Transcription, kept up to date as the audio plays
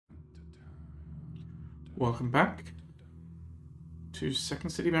Welcome back to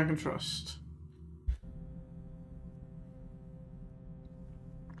Second City Bank and Trust.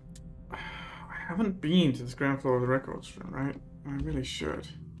 I haven't been to this ground floor of the records room, right? I really should.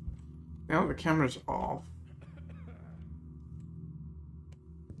 Now that the camera's off.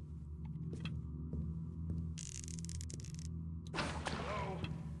 Hello?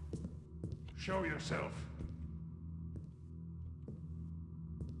 Show yourself.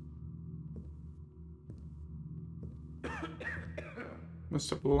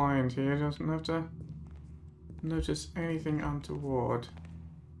 Mr. Blind here doesn't have to notice anything untoward.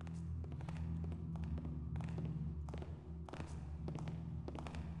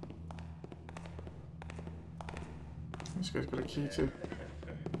 This guy's got a key too.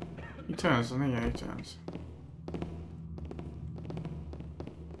 He turns, doesn't he? Yeah, he turns.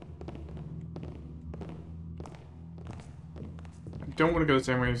 I don't want to go the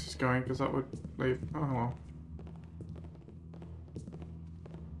same way as he's going because that would leave. Oh well.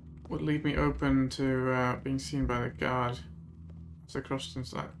 Would leave me open to being seen by the guard as I crossed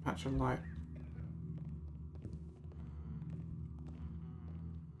into that patch of light.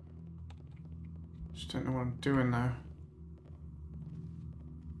 Just don't know what I'm doing now.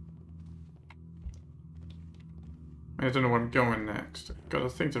 I don't know where I'm going next. I've got a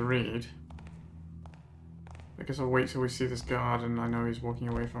thing to read. I guess I'll wait till we see this guard and I know he's walking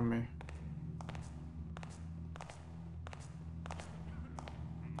away from me.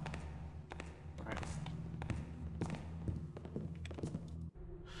 Right.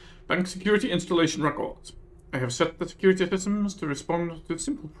 Bank security installation records. I have set the security systems to respond to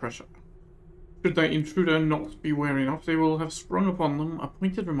simple pressure. Should the intruder not be wary enough, they will have sprung upon them a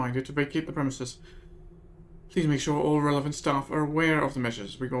pointed reminder to vacate the premises. Please make sure all relevant staff are aware of the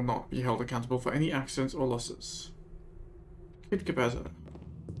measures. We will not be held accountable for any accidents or losses. Kid Cabeza.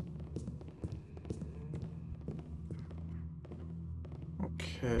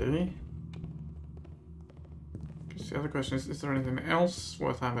 Okay. Guess the other question is there anything else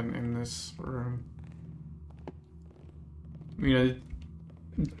worth having in this room? I mean,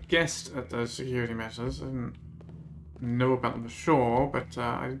 I guessed at the security measures. I didn't know about them for sure, but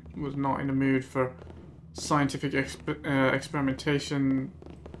I was not in the mood for scientific experimentation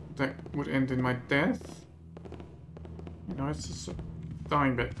that would end in my death. You know, it's just a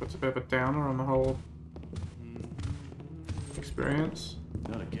dying bit puts a bit of a downer on the whole experience.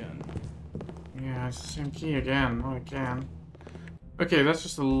 Not again. Yeah, it's the same key again, not again. Okay, that's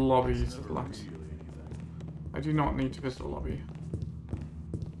just the lobby to the left. I do not need to visit the lobby.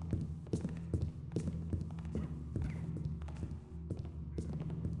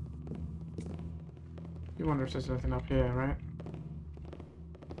 You wonder if there's anything up here, right?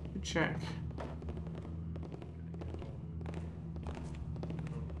 You check.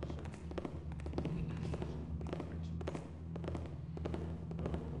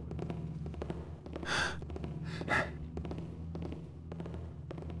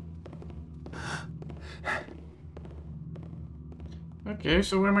 Okay,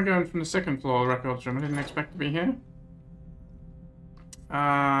 so where am I going from the second floor records room? I didn't expect to be here.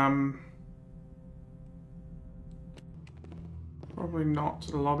 Probably not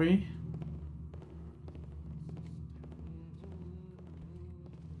to the lobby.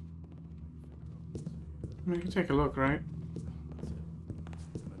 I mean, you can take a look, right?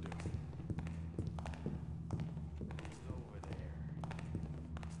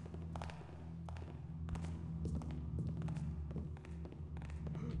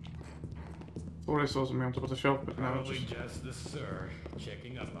 Thought I saw something on top of the shelf, but now it's Probably just the sir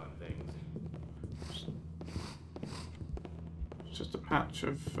checking up on things. just a patch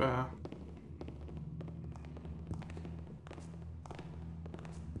of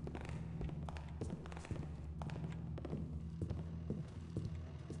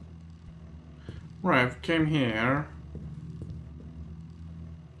right, I came here.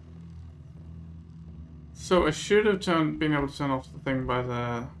 So I should have been able to turn off the thing by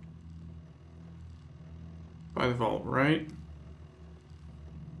the vault, right?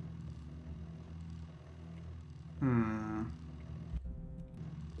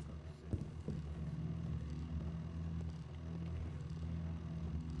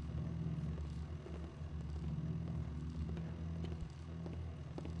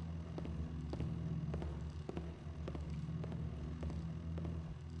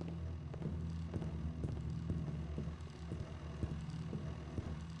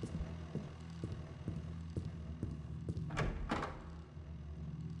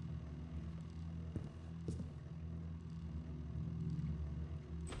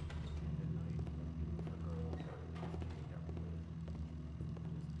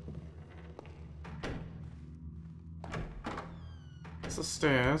 That's the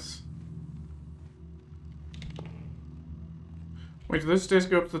stairs. Wait, do those stairs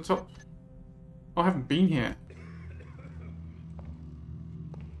go up to the top? Oh, I haven't been here.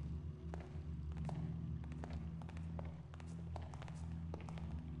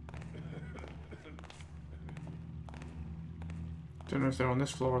 Don't know if they're on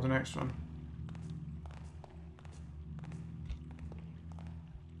this floor or the next one.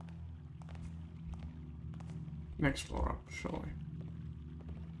 Next floor up, surely.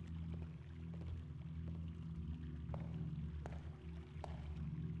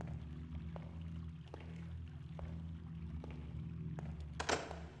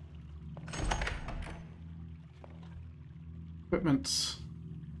 Equipment.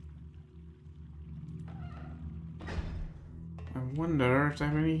 I wonder if they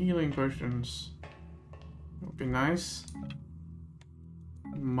have any healing potions. That would be nice.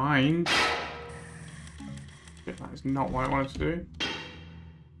 Mind. Yeah, that is not what I wanted to do.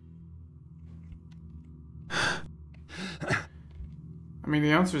 I mean,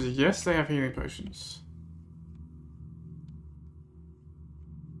 the answer is yes, they have healing potions.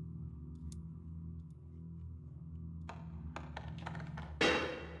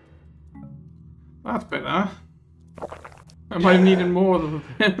 That's better. I might have needed more of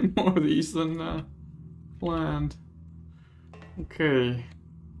these than planned. Okay.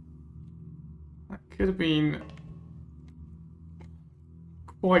 That could have been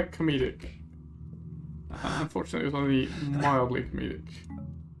quite comedic. Unfortunately, it was only mildly comedic.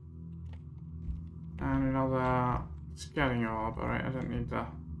 And another scanning orb. Alright, I don't need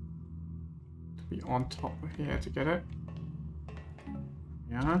that to be on top of here to get it.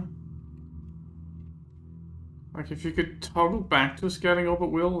 Yeah. Like, if you could toggle back to a scanning orb at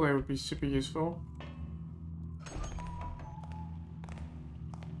will, they would be super useful.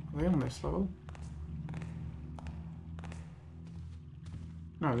 Are they on this level?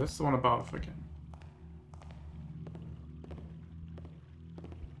 No, that's the one above again.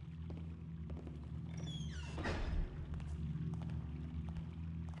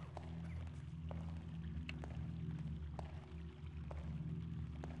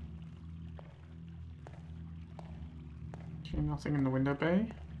 Okay, nothing in the window bay.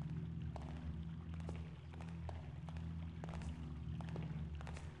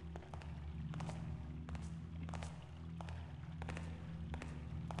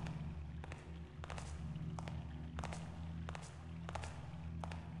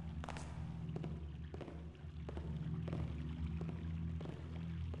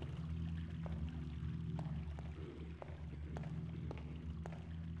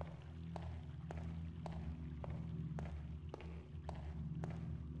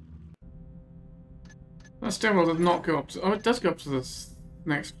 That stairwell does not go up to... Oh, it does go up to this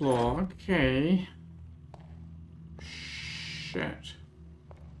next floor. Okay. Shit.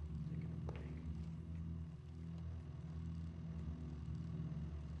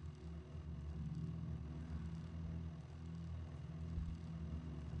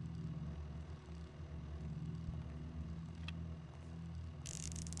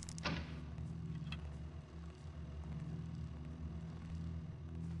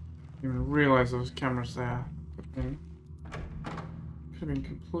 Didn't even realize there was cameras there. Could have been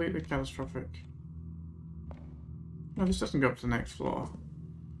completely catastrophic. No, this doesn't go up to the next floor.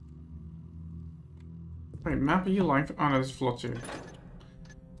 Wait, map of your life. Oh no, this is floor 2.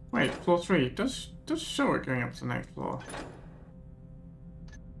 Wait, floor 3. It does show it going up to the next floor.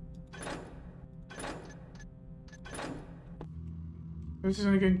 This is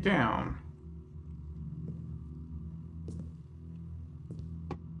only going down.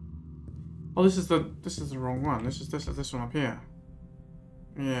 Oh, this is the wrong one. This is this one up here.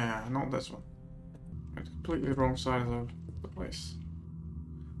 Yeah, not this one. It's completely the wrong side of the place.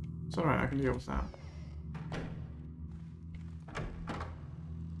 It's alright, I can deal with that.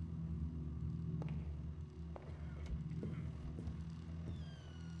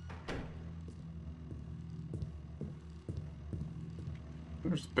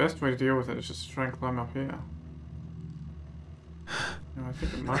 The best way to deal with it is just to try and climb up here. No, I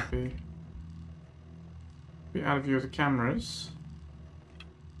think it might be out of view of the cameras.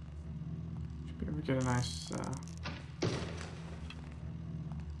 Should be able to get a nice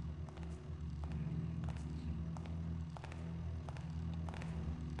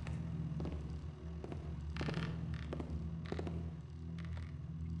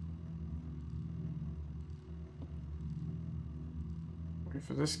wait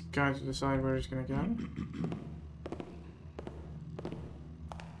for this guy to decide where he's gonna go.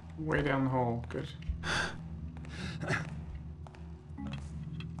 Way down the hole, good.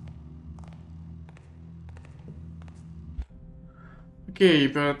 Okay,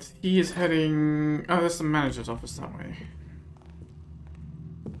 but he is heading... Oh, that's the manager's office that way.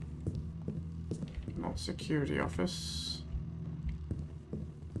 Not security office.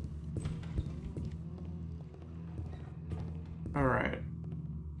 Alright.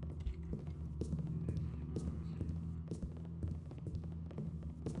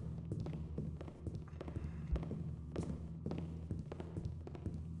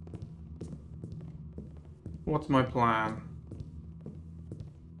 What's my plan?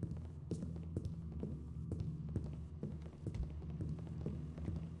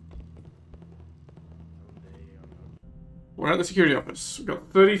 We're at the security office. We've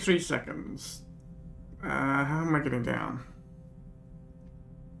got 33 seconds. How am I getting down?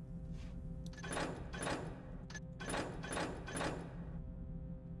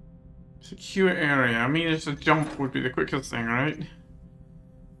 Secure area. I mean, it's a jump would be the quickest thing, right?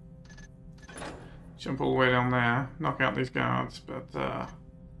 Jump all the way down there, knock out these guards, but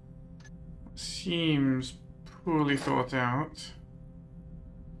seems poorly thought out.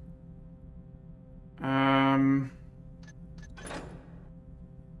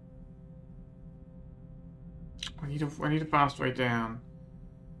 I need a fast way down.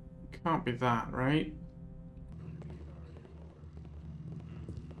 Can't be that, right?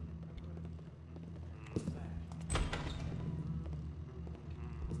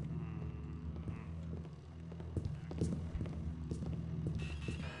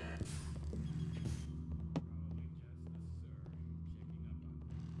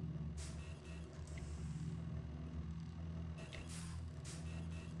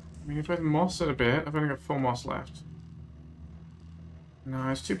 I mean, if I moss it a bit, I've only got 4 moss left. No,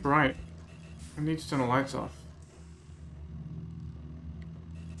 it's too bright. I need to turn the lights off.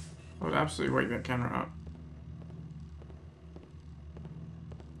 I would absolutely wake that camera up.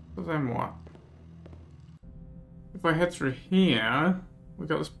 But then what? If I head through here, we've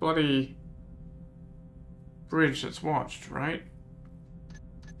got this bloody bridge that's watched, right?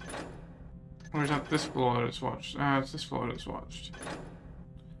 Or is that this floor that it's watched? Ah, it's this floor that's watched.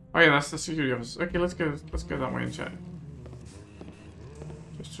 Oh yeah, that's the security office. Okay, let's go that way and check.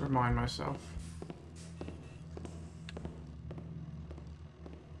 Just to remind myself.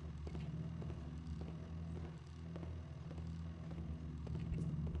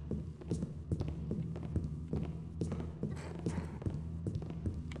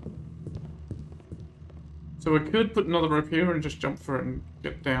 So we could put another rope here and just jump for it and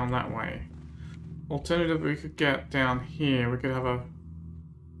get down that way. Alternatively, we could get down here. We could have a...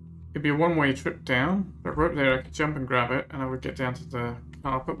 It'd be a one-way trip down. But rope there, I could jump and grab it, and I would get down to the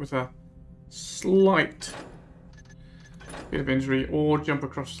carpet with a slight bit of injury, or jump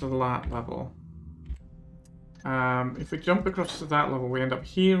across to that level. If we jump across to that level, we end up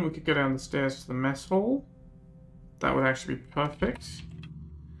here, and we could go down the stairs to the mess hall. That would actually be perfect.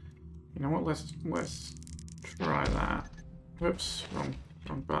 You know what? Let's try that. Whoops, wrong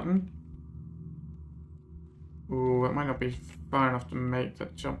button. Ooh, that might not be far enough to make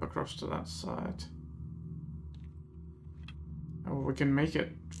that jump across to that side. Oh, we can make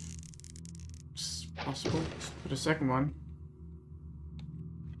it possible. Let's put a second one.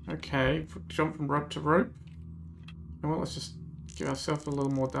 Okay, jump from rope to rope. You know what, let's just give ourselves a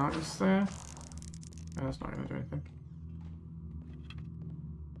little more darkness there. Oh, that's not going to do anything.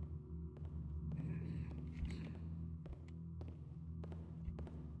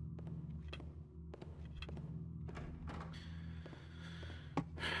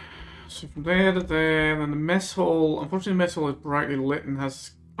 So from there to there, and then the mess hall. Unfortunately, the mess hall is brightly lit and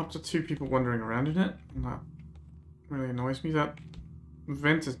has up to 2 people wandering around in it. And that really annoys me. That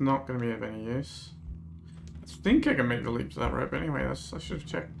vent is not going to be of any use. I think I can make the leap to that rope anyway. I should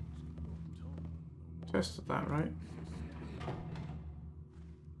have tested that, right?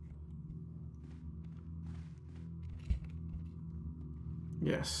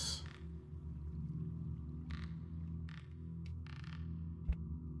 Yes.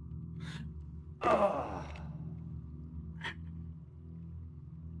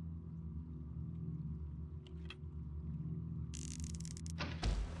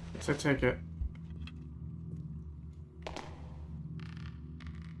 So take it.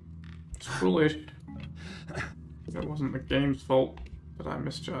 It's foolish. It wasn't the game's fault, but I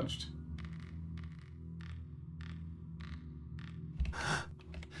misjudged.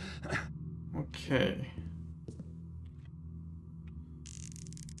 Okay.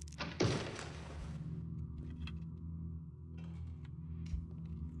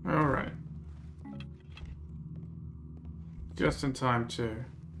 Alright. Just in time too.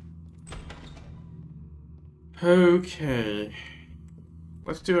 Okay.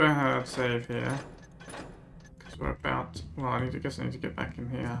 Let's do a hard save here. Because we're about... Well, I guess I need to get back in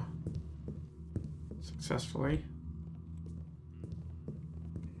here successfully.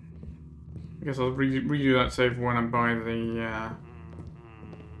 I guess I'll redo that save when I'm by the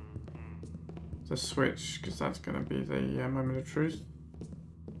switch, because that's going to be the moment of truth.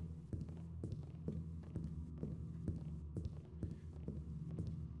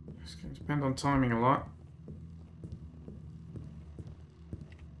 It's going to depend on timing a lot.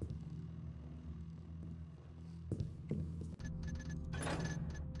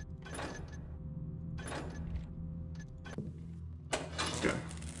 Go.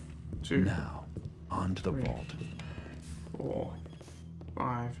 2. Now, on to the 3, vault. 4,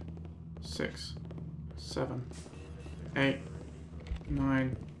 5, 6, 7, 8,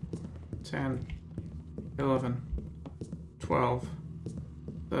 9, 10, 11, 12,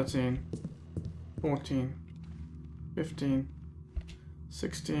 13, 14, 15,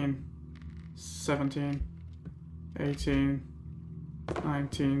 16, 17, 18,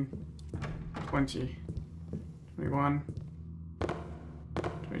 19, 20, 21,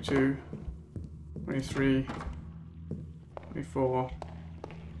 22, 23, 24,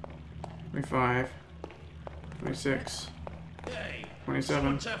 25, 26, Hey,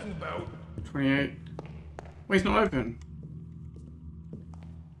 27, what's happening about? 28. Wait, it's not open.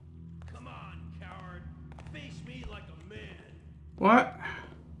 Come on, coward. Face me like a man. What?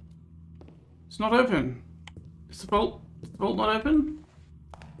 It's not open. Is the vault not open?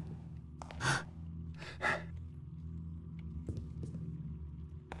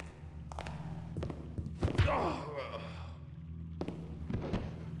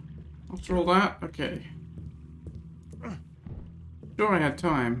 After all that? Okay. Sure, I had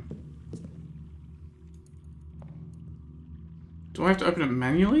time. Do I have to open it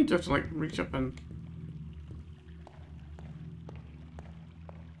manually? Do I have to, like, reach up and...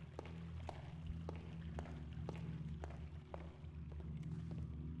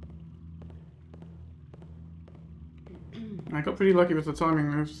 I got pretty lucky with the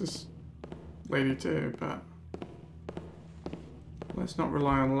timing of this lady too, but... Let's not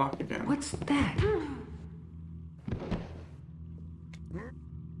rely on luck again. What's that?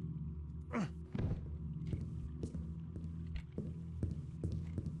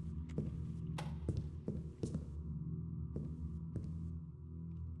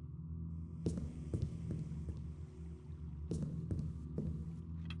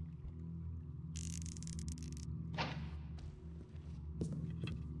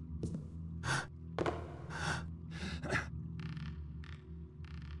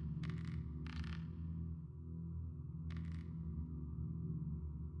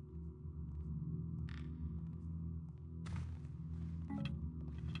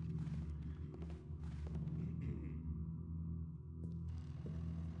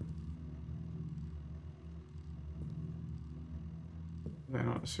 They're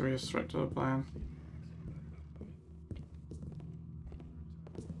not a serious threat to the plan.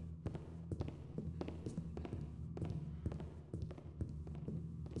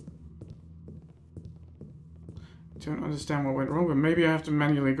 Don't understand what went wrong, but maybe I have to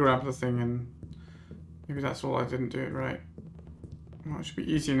manually grab the thing, and maybe that's all I didn't do it right. Well, it should be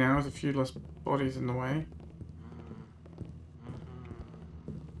easier now with a few less bodies in the way.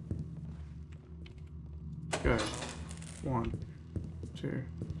 Go. 1, 2,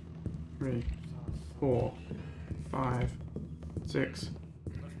 3, 4, 5, 6,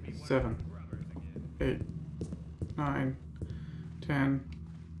 7, 8, 9, 10,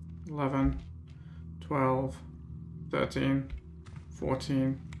 11, 12, 13,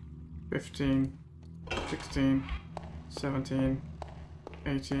 14, 15, 16, 17,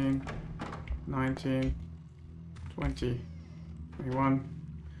 18, 19, 20, 21,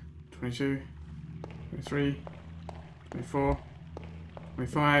 22, 23, 24,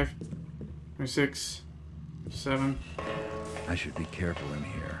 25, 26, 27. I should be careful in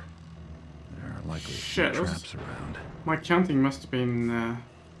here. There are likely Shit, those- traps around. My counting must have been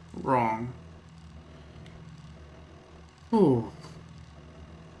wrong. Ooh.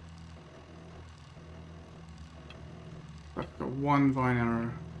 I've got one vine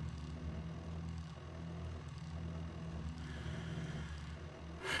arrow.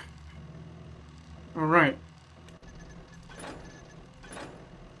 Alright.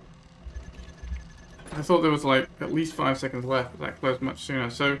 I thought there was like at least 5 seconds left, but that closed much sooner.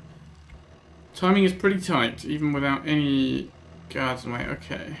 So timing is pretty tight, even without any guards in my...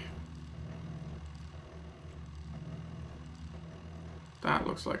 Okay. That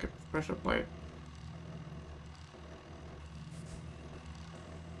looks like a pressure plate.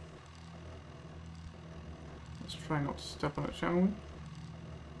 Let's try not to step on it, shall we?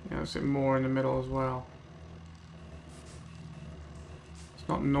 Yeah, let's get more in the middle as well.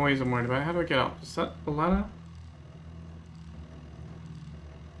 not noise I'm worried about. How do I get up? Is that the ladder?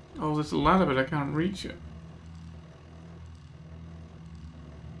 Oh, there's a ladder, but I can't reach it.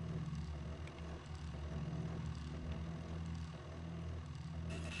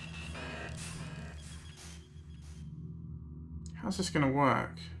 How's this gonna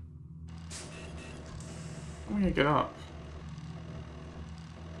work? How am I gonna get up?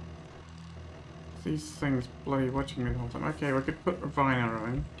 These things bloody watching me the whole time. Okay, we could put a vine arrow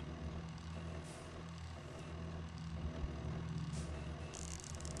in.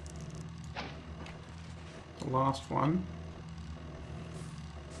 The last one.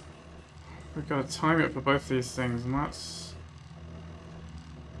 We've got to time it for both these things, and that's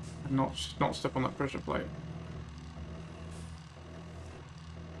not step on that pressure plate.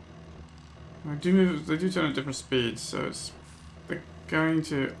 They do turn at different speeds, so they're going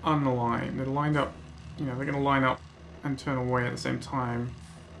to unline. They're lined up, you know, they're going to line up and turn away at the same time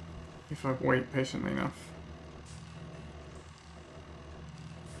if I wait patiently enough.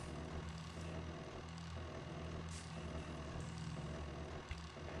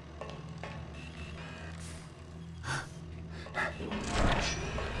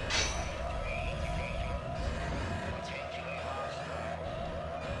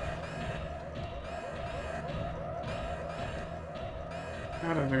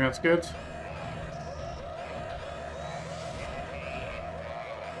 I don't think that's good.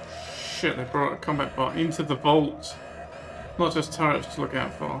 Shit, they brought a combat bot into the vault. Not just turrets to look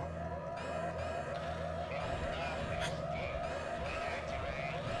out for.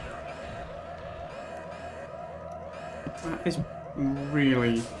 That is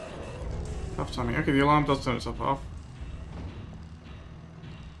really tough timing. Okay, the alarm does turn itself off.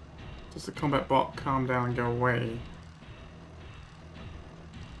 Does the combat bot calm down and go away?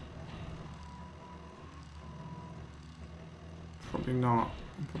 Probably not.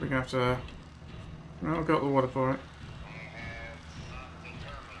 I'm probably gonna have to... No, I've got the water for it.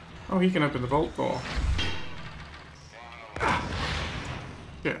 Oh, he can open the vault door.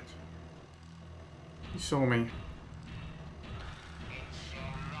 Shit. He saw me.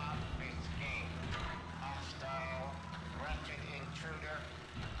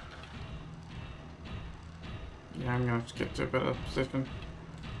 Yeah, I'm gonna have to get to a better position.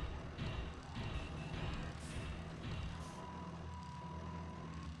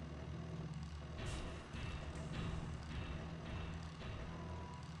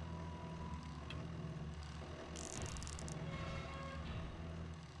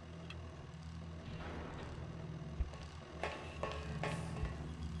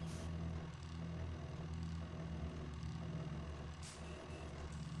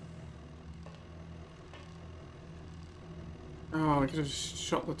 Oh, I could have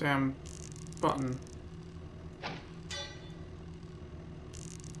shot the damn button.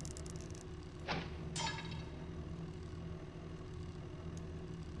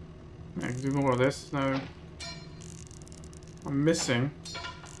 Yeah, I can do more of this. No. I'm missing.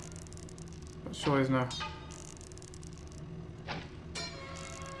 But sure there's no...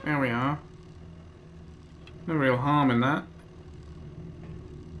 There we are. No real harm in that.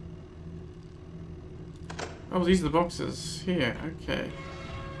 Oh, these are the boxes. Here, okay.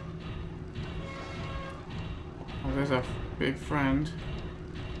 Oh, there's our big friend.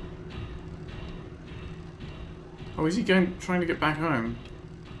 Oh, is he trying to get back home?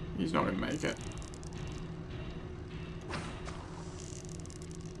 He's not going to make it.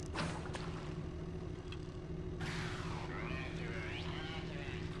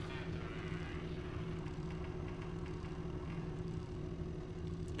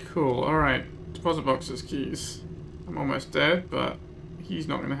 Cool, alright. Deposit boxes, keys. I'm almost dead, but he's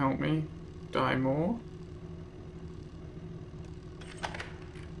not going to help me die more.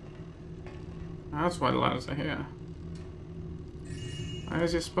 That's why the ladders are here.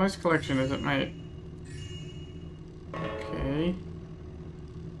 There's your spice collection, is it, mate? Okay.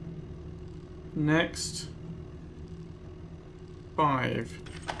 Next. 5.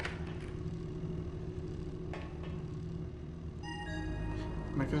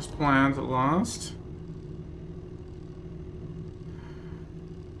 Making us plans at last.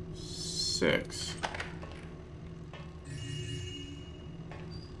 6.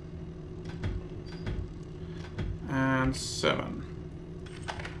 And 7.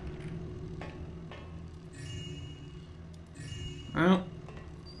 Well,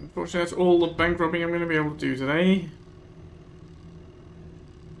 unfortunately that's all the bank robbing I'm going to be able to do today.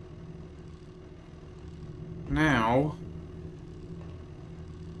 Now,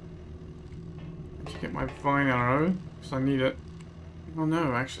 I should get my vine arrow, because I need it. Oh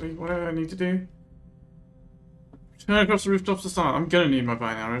no, actually, what do I need to do? Turn across the rooftops to start. I'm gonna need my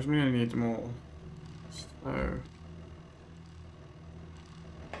vine arrows. I'm gonna need them all. So...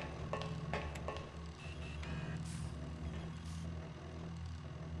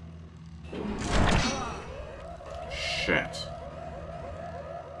 Shit.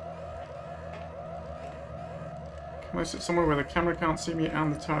 Can I sit somewhere where the camera can't see me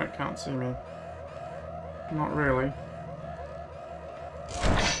and the turret can't see me? Not really.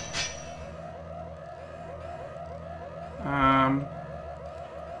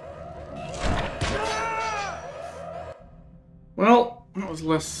 Well, that was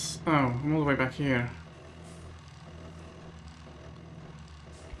less... Oh, I'm all the way back here.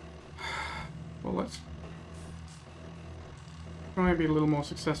 Well, let's try and be a little more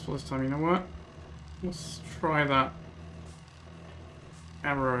successful this time. You know what? Let's try that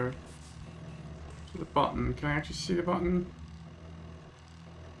arrow to the button. Can I actually see the button?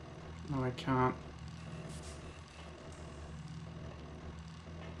 No, I can't.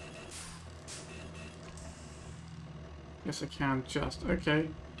 Yes, I can, just. Okay.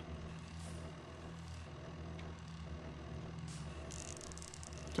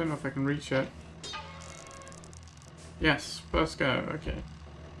 Don't know if I can reach it. Yes, first go, okay.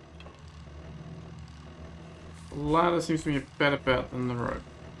 The ladder seems to be a better bet than the rope.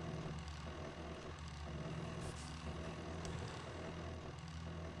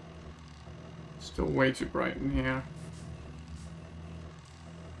 Still way too bright in here.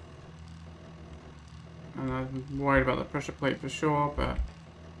 And I'm worried about the pressure plate for sure, but...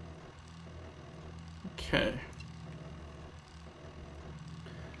 Okay.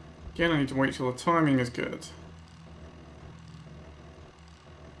 Again, I need to wait till the timing is good.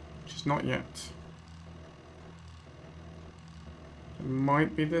 Which is not yet. It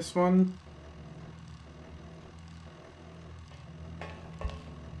might be this one.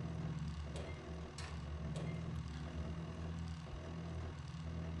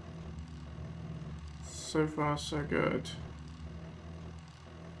 So far, so good.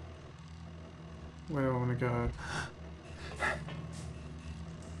 Where do I want to go?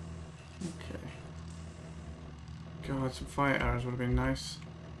 Okay. God, some fire arrows would have been nice.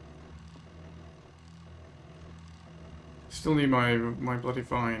 Still need my bloody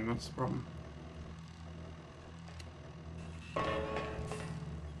vine, that's the problem.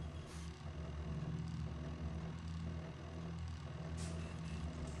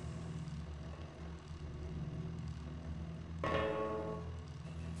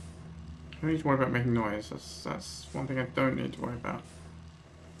 I don't need to worry about making noise. That's one thing I don't need to worry about.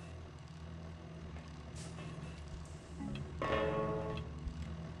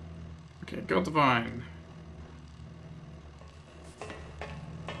 Okay, got the vine.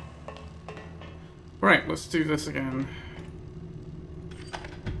 Right, let's do this again.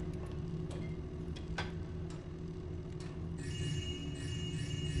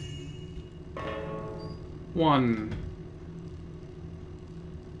 One.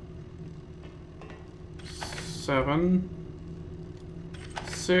 7,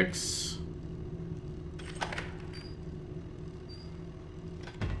 6,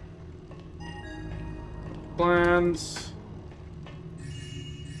 plans,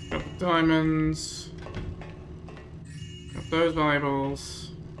 got the diamonds, got those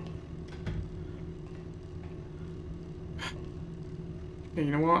valuables. Okay,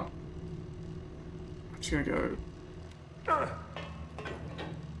 you know what? I'm just gonna go.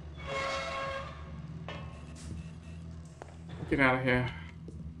 Get out of here.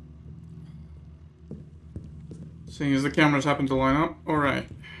 Seeing as the cameras happen to line up. Alright.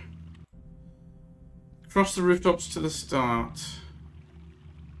 Cross the rooftops to the start.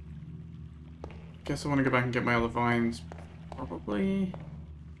 Guess I want to go back and get my other vines. Probably.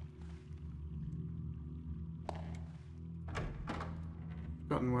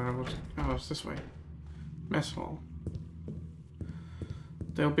 Forgotten where I was. Oh, it's this way. Mess hall.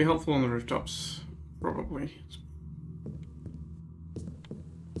 They'll be helpful on the rooftops. Probably.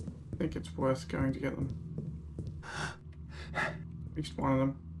 I think it's worth going to get them. At least one of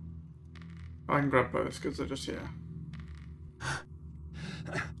them. I can grab both because they're just here.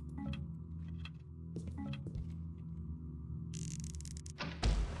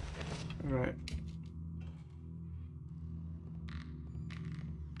 Alright.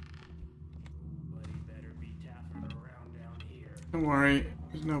 Nobody better be tapping around down here. Don't worry,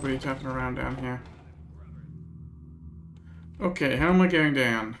 there's nobody tapping around down here. Okay, how am I going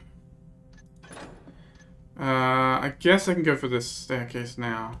down? I guess I can go for this staircase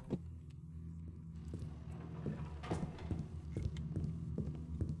now.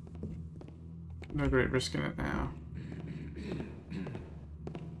 No great risk in it now.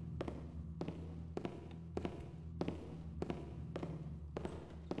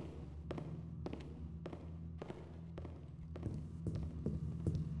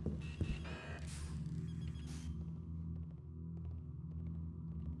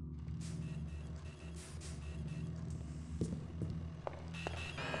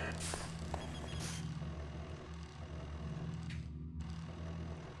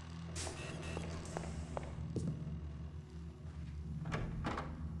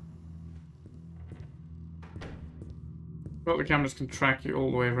 Well, the cameras can track you all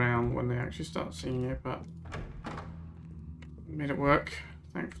the way around when they actually start seeing you, but made it work,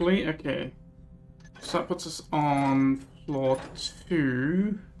 thankfully. Okay, so that puts us on floor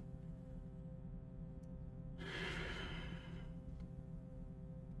 2.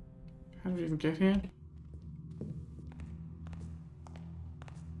 How did we even get here?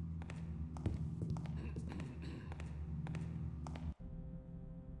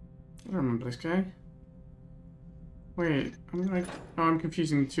 I don't remember this guy. Wait, I'm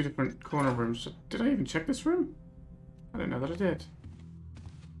confusing 2 different corner rooms. Did I even check this room? I don't know that I did.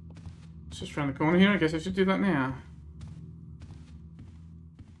 It's just around the corner here. I guess I should do that now.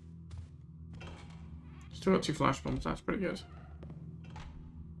 Still got 2 flash bombs. That's pretty good.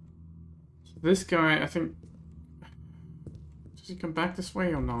 So this guy, I think... Does he come back this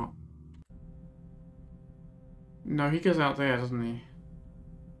way or not? No, he goes out there, doesn't he?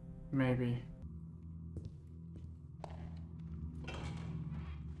 Maybe.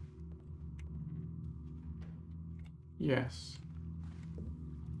 Yes.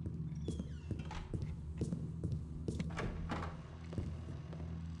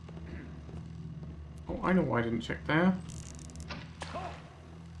 Oh, I know why I didn't check there.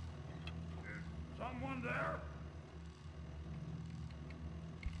 Someone there?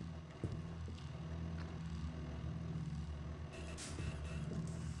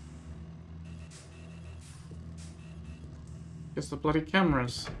 It's the bloody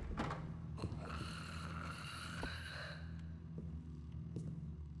cameras.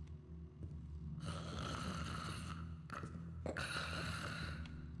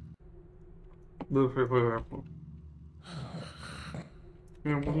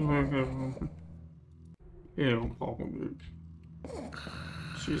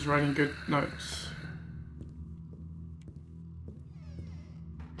 She's writing good notes.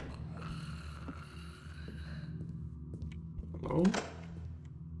 Hello?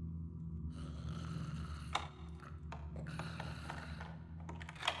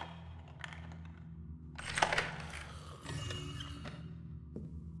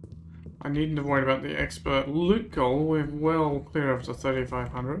 I needn't have worried about the expert loot goal. We're well clear of the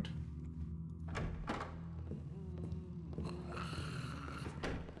 3,500.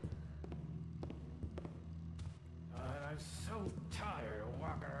 I'm so tired of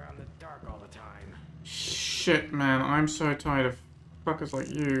walking around the dark all the time. Shit, man. I'm so tired of fuckers like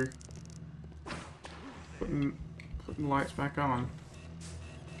you putting lights back on.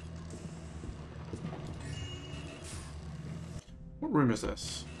 What room is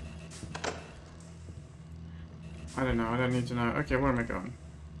this? I don't know. I don't need to know. Okay, where am I going?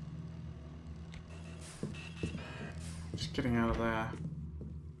 Just getting out of there.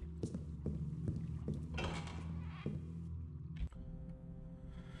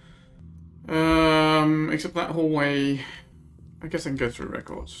 Except that hallway, I guess I can go through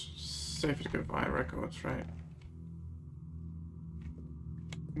records. Safer to go via records, right?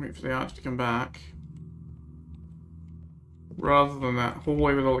 Wait for the arch to come back. Rather than that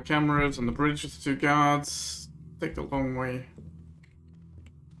hallway with all the cameras and the bridge with the 2 guards. Take the long way.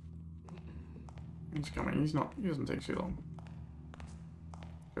 He's coming. He doesn't take too long.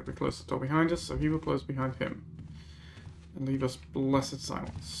 Got to close the door behind us, so he will close behind him. And leave us blessed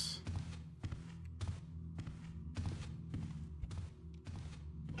silence.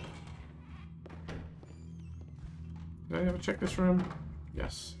 Did I ever check this room?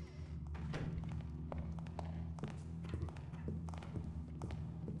 Yes.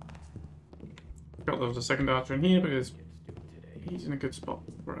 Felt there was a second archer in here, but he's in a good spot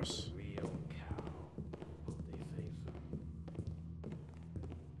for us. Real cow. They say so.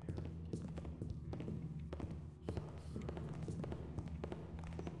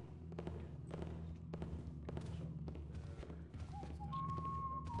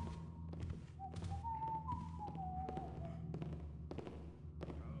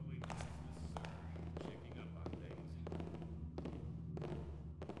 Probably just this, sir. Checking up on things.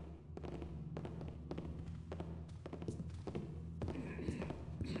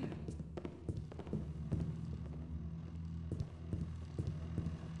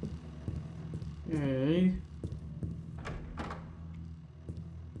 Okay.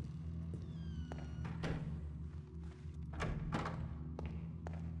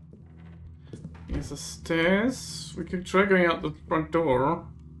 Here's the stairs. We could try going out the front door.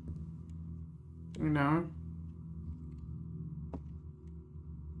 You know.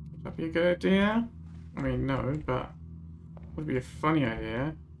 Would that be a good idea? I mean, no, but would be a funny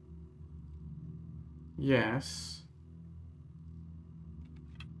idea. Yes.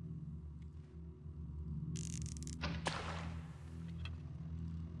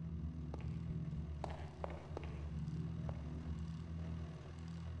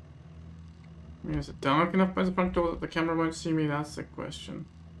 Is it dark enough by the front door that the camera won't see me? That's the question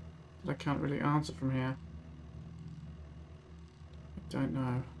that I can't really answer from here. I don't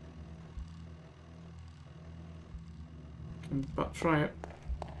know. Can but try it.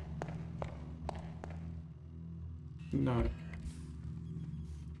 No.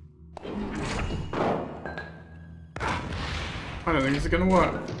 I don't think it's gonna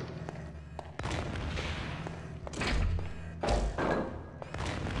work.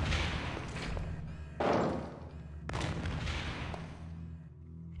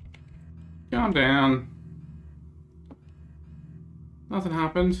 Calm down. Nothing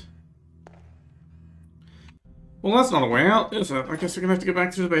happened. Well, that's not a way out, is it? I guess we're gonna have to go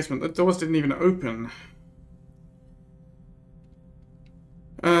back to the basement. The doors didn't even open.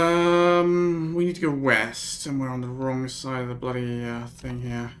 We need to go west, and we're on the wrong side of the bloody thing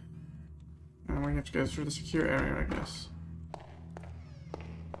here. And we have to go through the secure area, I guess.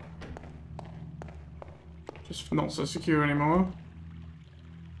 Just not so secure anymore.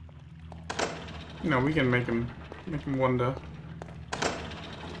 You know, we can make him wonder.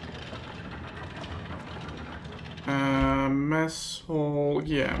 Mess hall.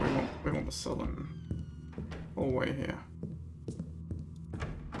 Yeah, we want the southern hallway here.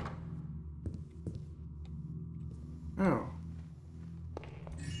 Oh.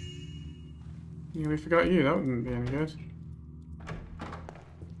 Yeah, we forgot you. That wouldn't be any good.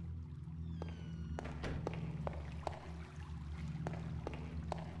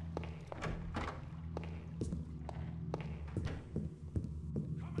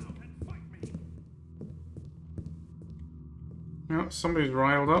 Oh, somebody's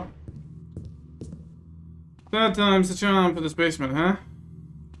riled up. Third time's the charm for this basement, huh?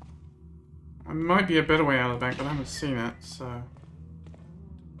 There might be a better way out of the bank, but I haven't seen it, so...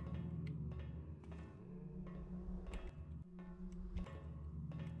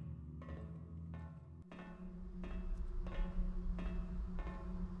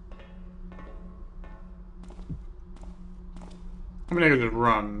 I mean, I could just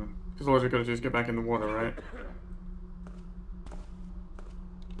run, because all I've got to do is get back in the water, right?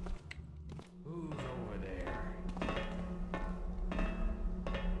 Who's over there?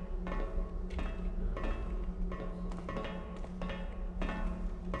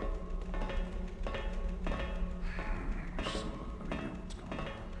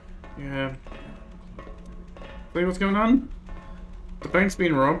 Yeah. See what's going on? The bank's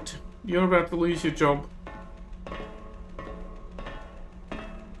been robbed. You're about to lose your job.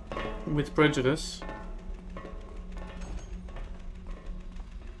 With prejudice.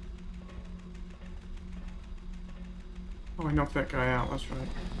 Oh, I knocked that guy out, that's right.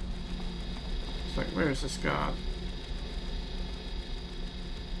 It's like, where is this guard?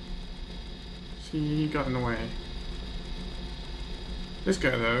 See, he got in the way. This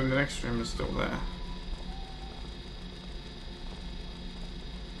guy, though, in the next room is still there.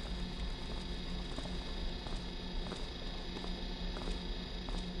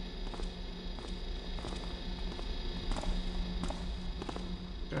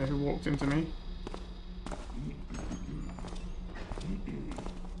 Guy who walked into me.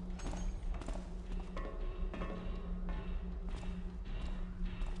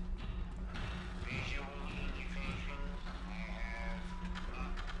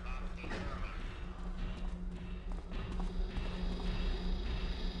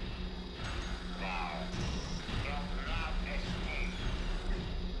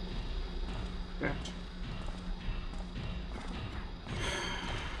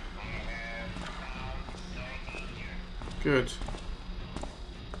 Good.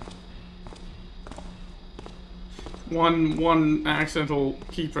 One accidental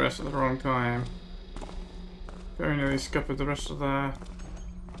key press at the wrong time. Very nearly scuppered the rest of the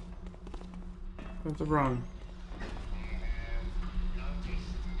run.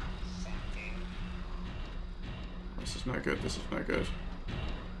 This is no good. This is no good.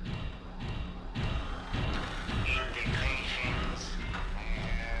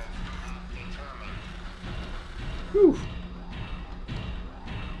 Whew.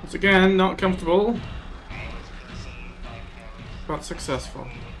 Once again, not comfortable, but successful.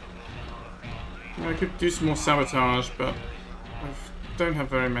 I could do some more sabotage, but I don't have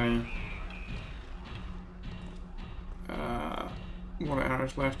very many water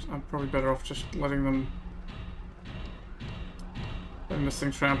arrows left. I'm probably better off just letting this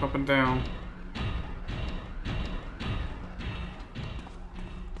thing tramp up and down.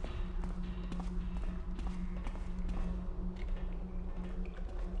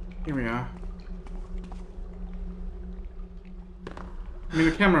 Here we are. I mean,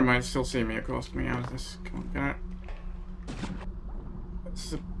 the camera might still see me, of course, coming out of this. Come on, get out.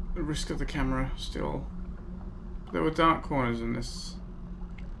 This is the risk of the camera still. There were dark corners in this.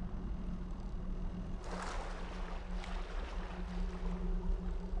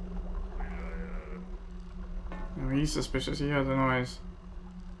 Oh, he's suspicious. He heard the noise.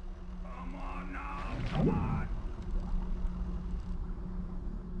 Come on now, come on.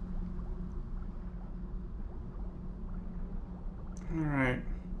 Alright.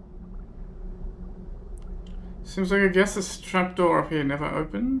 Seems like I guess this trapdoor up here never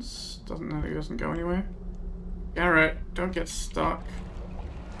opens. It doesn't go anywhere. Garrett, don't get stuck.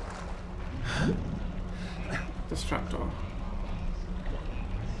 This trapdoor.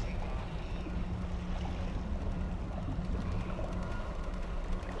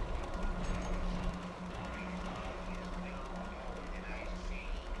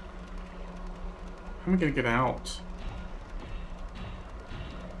 How am I gonna get out?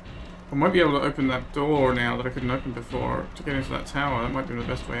 I might be able to open that door now that I couldn't open before to get into that tower. That might be the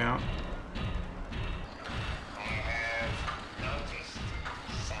best way out.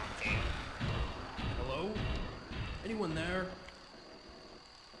 Hello? Anyone there?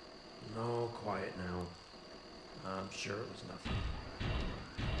 No, quiet now. I'm sure it was nothing.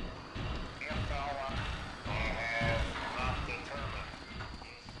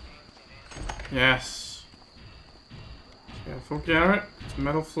 Yes. Careful, Garrett. It's a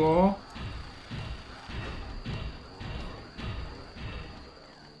metal floor.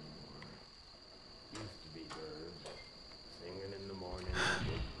 Used to be birds singing in the morning,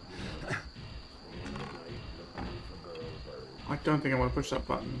 singing at night, looking for birds. I don't think I want to push that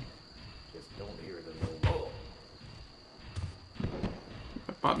button. Just don't hear the no.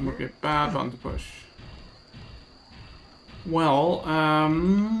 That button would be a bad button to push. Well, I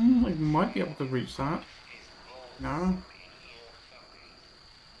might be able to reach that. No?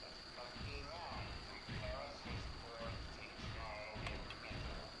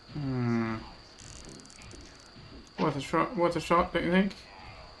 Worth a shot, don't you think?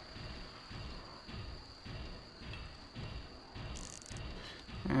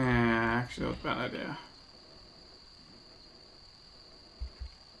 Actually, that was a bad idea.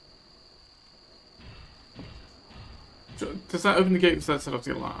 Does that open the gate or does that set off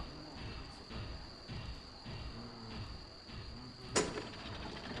the alarm?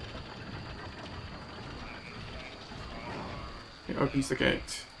 It opens the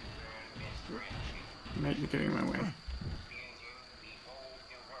gate. Mate, you're getting in my way.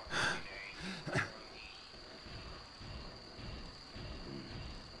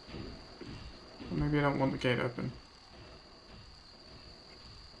 Or maybe I don't want the gate open.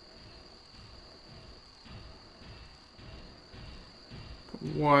 But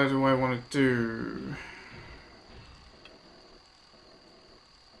what do I want to do?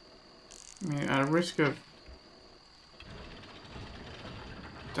 I mean, at a risk of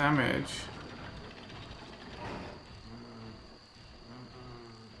damage,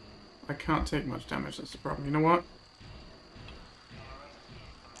 I can't take much damage, that's the problem. You know what?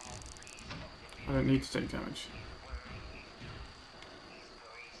 I don't need to take damage.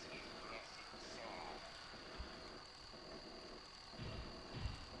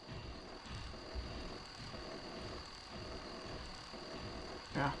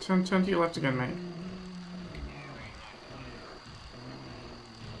 Yeah, turn to your left again, mate.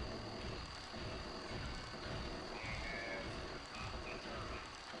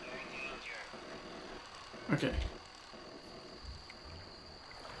 Okay.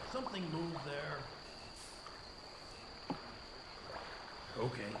 Something moved there.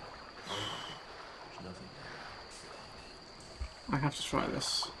 Okay. There's nothing there. I have to try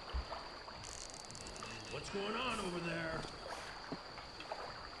this. What's going on over there?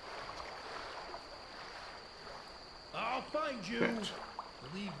 I'll find you. Good.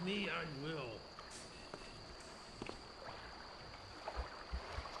 Believe me, I will.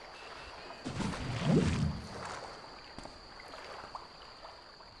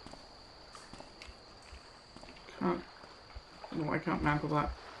 No, I can't mantle that.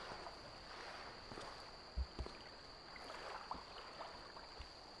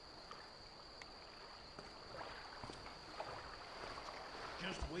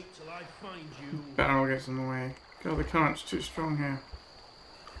 Just wait till I find you. Barrel gets in the way. God, the current's too strong here.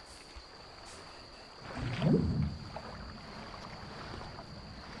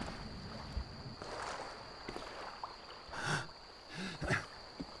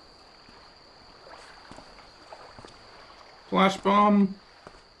 Flash bomb.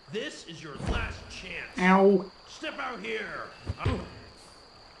 This is your last chance. Ow. Step out here.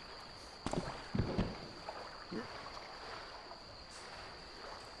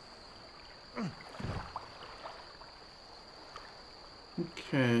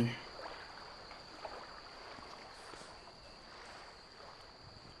 Okay.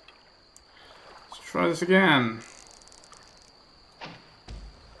 Let's try this again.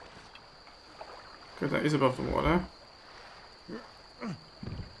 Good, that is above the water.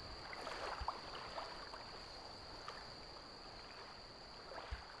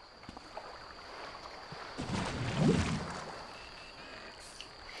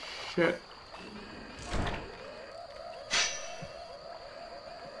 Shit.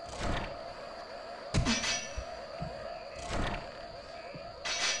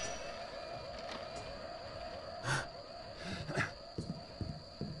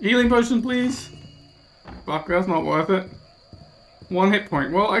 Healing potion, please. Fuck, that's not worth it. 1 hit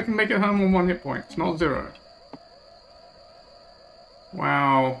point. Well, I can make it home on 1 hit point. It's not 0.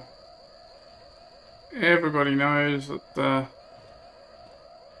 Wow. Everybody knows that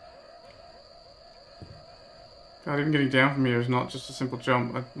God, even getting down from here is not just a simple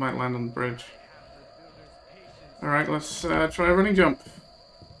jump. I might land on the bridge. Alright, let's try a running jump.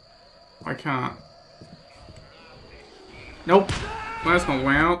 I can't. Nope. That's not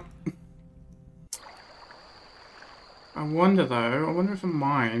way out. I wonder though, I wonder if a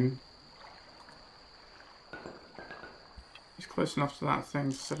mine is close enough to that thing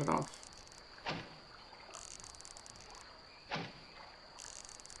to set it off.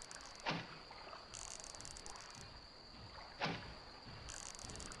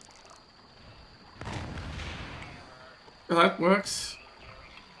 Well, that works.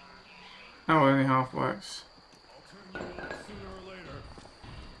 Oh, only half works. I'll turn you on sooner or later.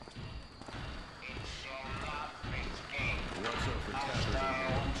 What's up for Catherine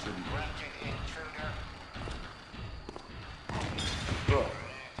here? You shouldn't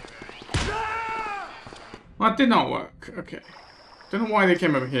Well, that did not work. Okay. Don't know why they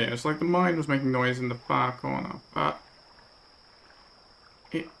came over here. It's like the mine was making noise in the far corner. But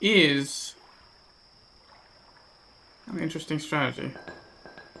it is an interesting strategy.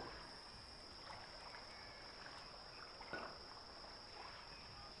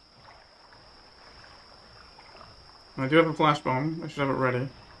 I do have a flash bomb. I should have it ready.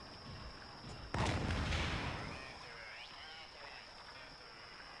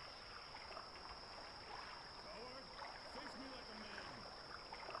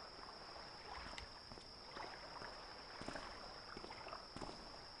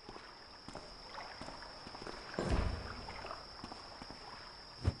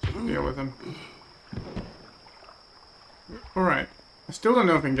 Deal with him. Alright. I still don't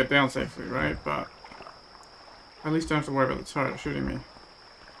know if I can get down safely, right? But at least I don't have to worry about the turret shooting me.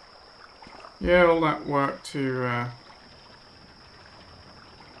 Yeah, all that work to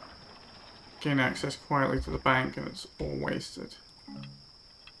gain access quietly to the bank, and it's all wasted.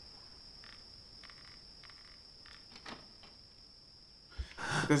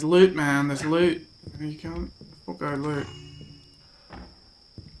 There's loot, man. There's loot. You can't forgo loot.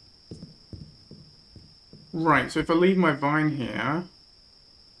 Right, so if I leave my vine here,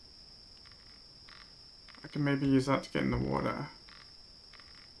 I can maybe use that to get in the water.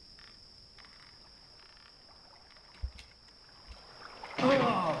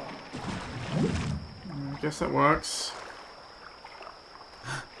 I guess that works.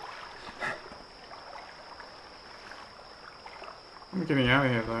 I'm getting out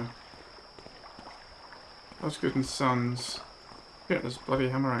of here though. That's good and sons. Yeah, there's a bloody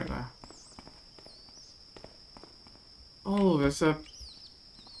hammer right there. Oh, there's a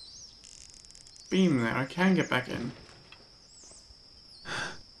beam there. I can get back in.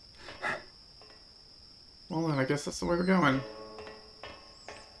 Well then, I guess that's the way we're going.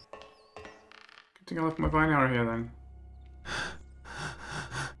 Good thing I left my vine arrow here then.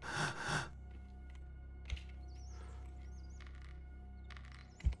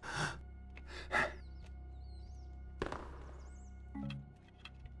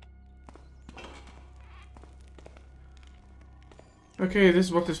 Okay, this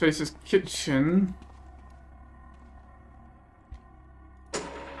is what this face's kitchen.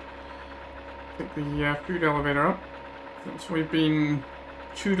 Take the food elevator up. Since we've been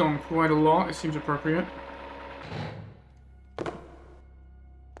chewed on quite a lot, it seems appropriate.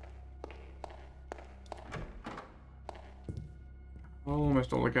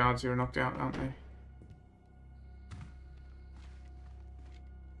 Almost all the guards here are knocked out, aren't they?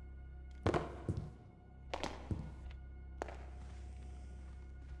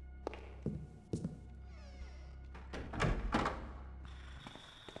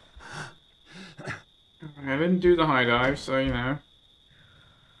 I didn't do the high dive, so you know.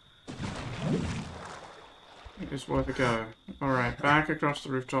 It's worth a go. Alright, back across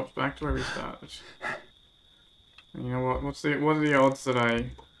the rooftops, back to where we started. You know what? What are the odds that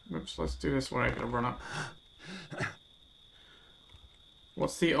I? Oops. Let's do this where I can run up.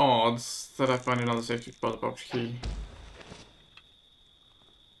 What's the odds that I find another safety spot box key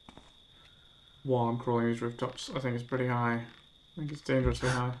while I'm crawling these rooftops? I think it's pretty high. I think it's dangerously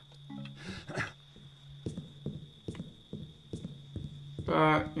high.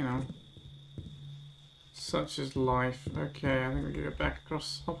 But, you know, such is life. Okay, I think we can get back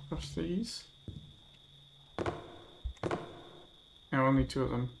across, hop across these. No, only two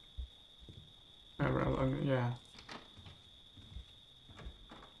of them. Yeah.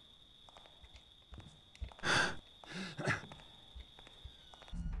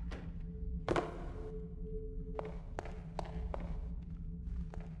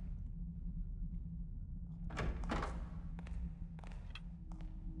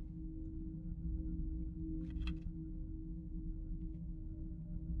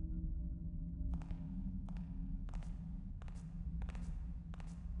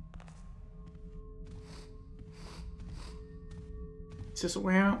 Is this a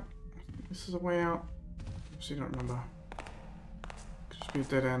way out? This is a way out. Actually, don't remember. Could just be a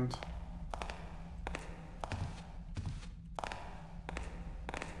dead end.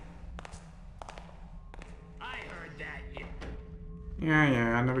 I heard that.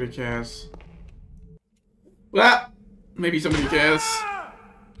 Yeah, nobody cares. Well, maybe somebody cares.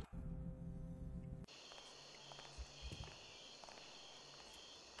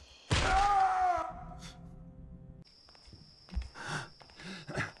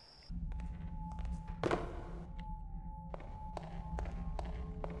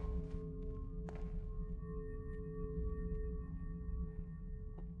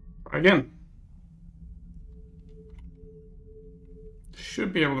 Again.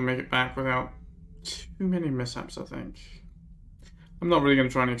 Should be able to make it back without too many mishaps, I think. I'm not really going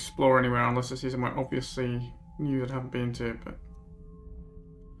to try and explore anywhere unless I see somewhere obviously new that I haven't been to, but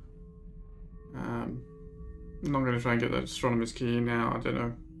I'm not going to try and get that astronomer's key now. I don't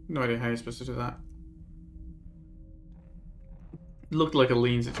know. No idea how you're supposed to do that. It looked like a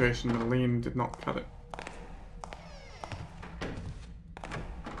lean situation, but a lean did not cut it.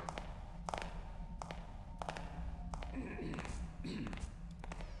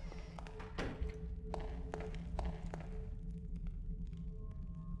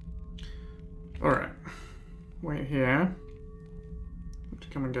 Alright, wait here to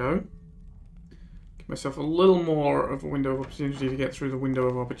come and go. Give myself a little more of a window of opportunity to get through the window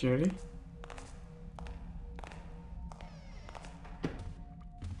of opportunity.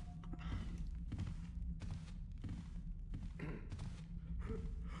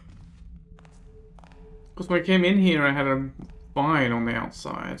 Because when I came in here I had a vine on the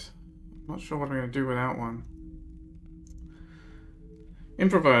outside. I'm not sure what I'm going to do without one.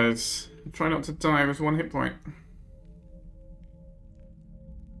 Improvise. Try not to die with 1 hit point.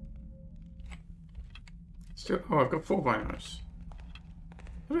 Still, oh, I've got 4 vine arrows.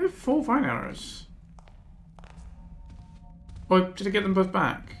 How do I have 4 vine arrows? Oh, did I get them both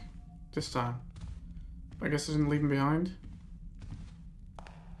back? This time. I guess I didn't leave them behind.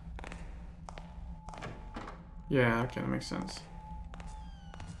 Yeah, okay, that makes sense.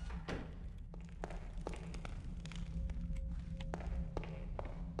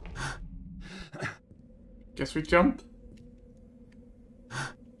 Guess we jump.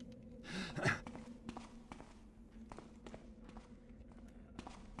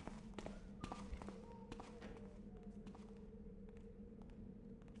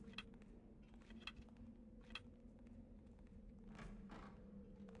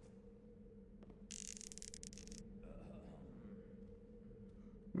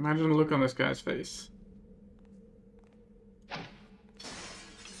 Imagine the look on this guy's face.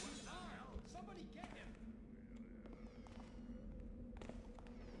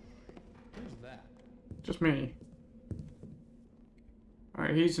 Just me.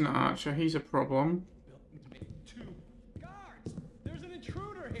 Alright, he's an archer. He's a problem. Guards! There's an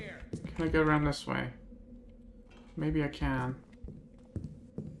intruder here! Can I go around this way? Maybe I can.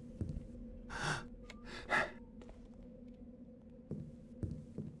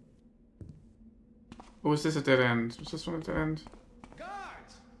 Or was this a dead end? Was this one a dead end?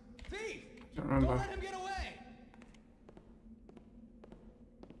 Guards! Thief! Don't remember. Don't let him get away!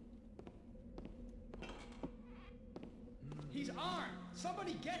 He's armed!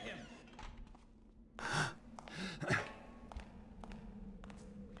 Somebody get him!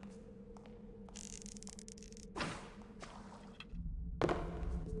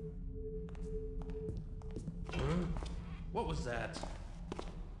 What was that?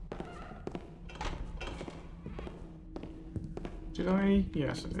 Did I?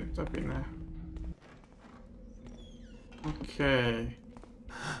 Yes, I did. I've been there. Okay.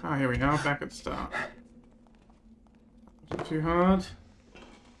 Ah, here we are, back at the start. Not too hard.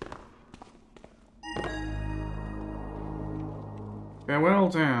 Farewell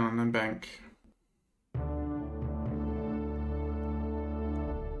down and bank.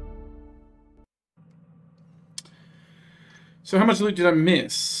 So how much loot did I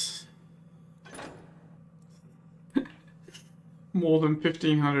miss? More than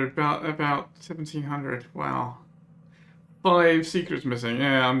 1,500, about 1,700. Wow. 5 secrets missing.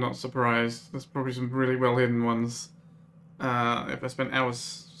 Yeah, I'm not surprised. There's probably some really well hidden ones. If I spent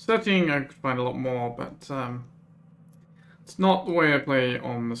hours searching, I could find a lot more, but it's not the way I play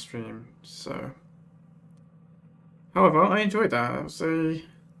on the stream. So, however, I enjoyed that. It was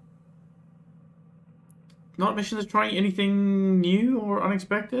not a mission to try anything new or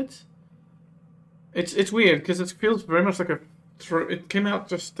unexpected. It's weird because it feels very much like it came out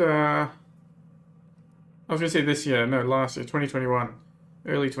just I was gonna say this year, no, last year, 2021,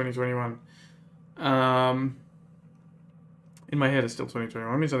 early 2021. In my head, it's still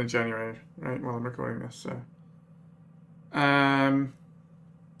 2021. It means only January, right? While I'm recording this, so.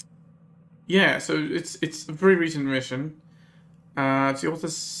 Yeah, so it's a very recent mission. It's the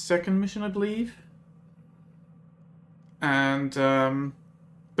author's second mission, I believe. And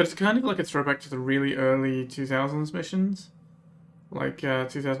but it's kind of like a throwback to the really early 2000s missions, like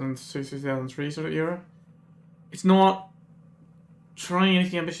 2002, 2003 sort of era. It's not trying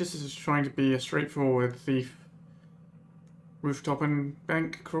anything ambitious. It's just trying to be a straightforward thief, rooftop and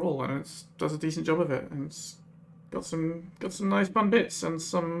bank crawl, and it does a decent job of it. And it's got some nice fun bits, and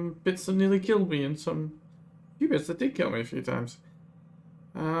some bits that nearly killed me, and some few bits that did kill me a few times.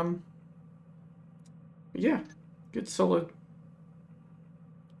 Yeah, good solid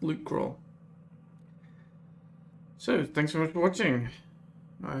loot crawl. So thanks very much for watching.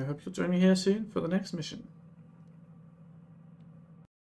 I hope you'll join me here soon for the next mission.